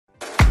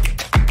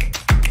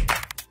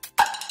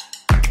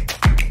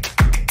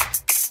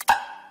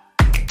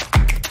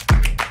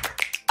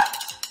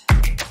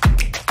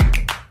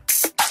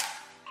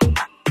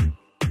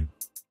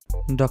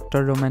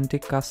Dr.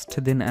 Romantic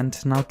cast then and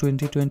now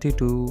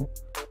 2022.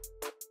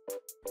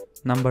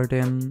 Number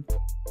 10.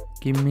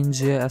 Kim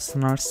Min-jae as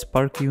nurse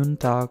Park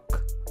Yoon-tak.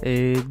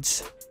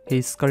 Age: he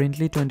is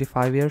currently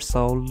 25 years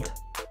old.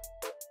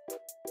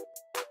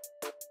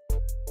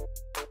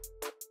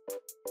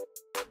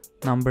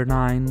 Number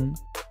 9.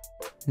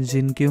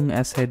 Jin-kyung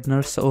as head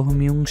nurse Oh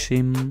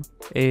Myung-shim.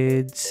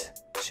 Age: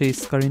 she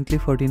is currently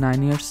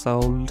 49 years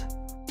old.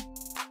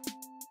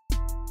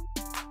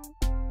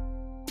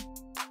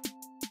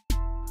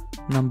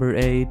 Number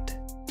 8.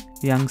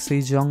 Yang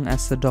Se-jong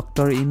as a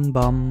doctor In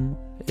Bum.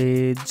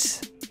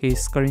 Age: he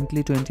is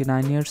currently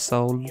 29 years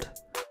old.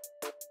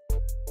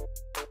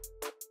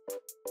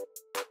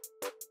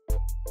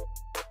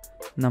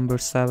 Number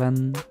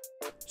 7.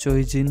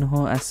 Choi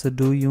Jin-ho as a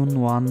Do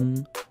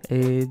Yoon-won.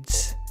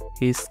 Age: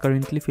 he is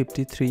currently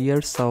 53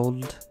 years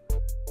old.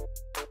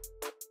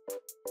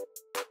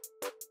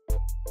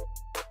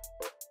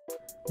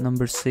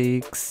 Number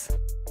 6.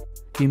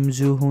 Kim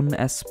Joo-hun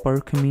as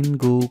Park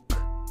Min-guk.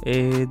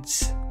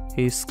 Age: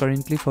 he is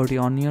currently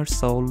 41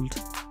 years old.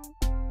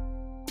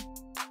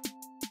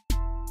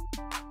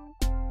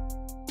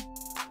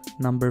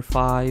 Number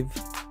 5.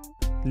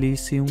 Lee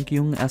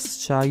Seung-kyung as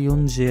Cha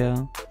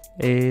Yoon-jae.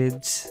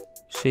 Age: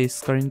 she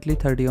is currently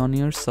 31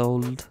 years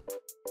old.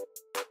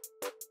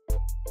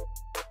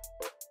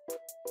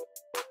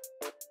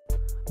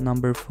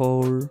 Number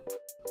 4.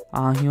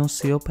 Ahn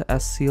Hyo-seop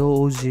as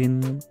Seo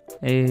Hyun-jin.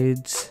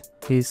 Age: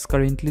 he is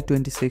currently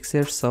 26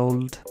 years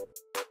old.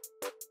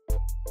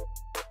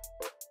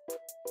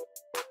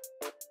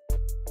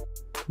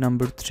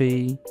 Number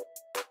 3.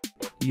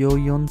 Yoo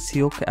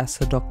Yeon-seok as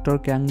a Dr.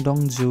 Kang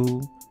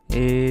Dong-ju.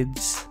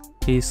 Age: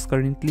 he is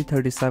currently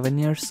 37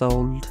 years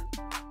old.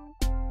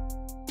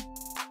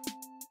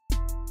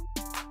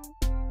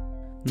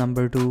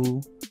 Number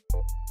 2.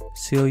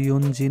 Seo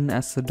Hyun-jin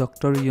as a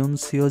Dr. Yoon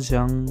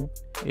Seo-jung.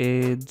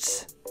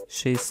 Age: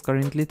 she is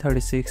currently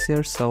 36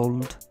 years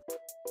old.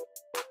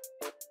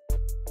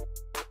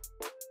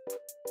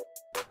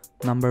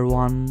 Number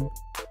 1.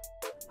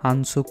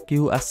 Han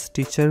Suk-kyu as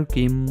teacher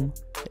Kim.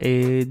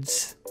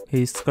 Age: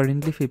 he is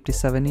currently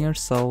 57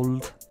 years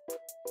old.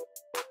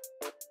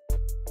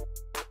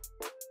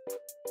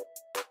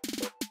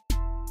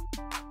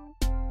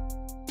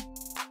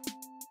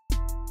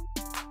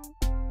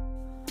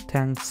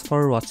 Thanks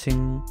for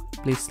watching.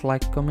 Please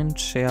like, comment,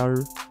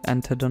 share,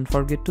 and don't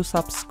forget to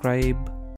subscribe.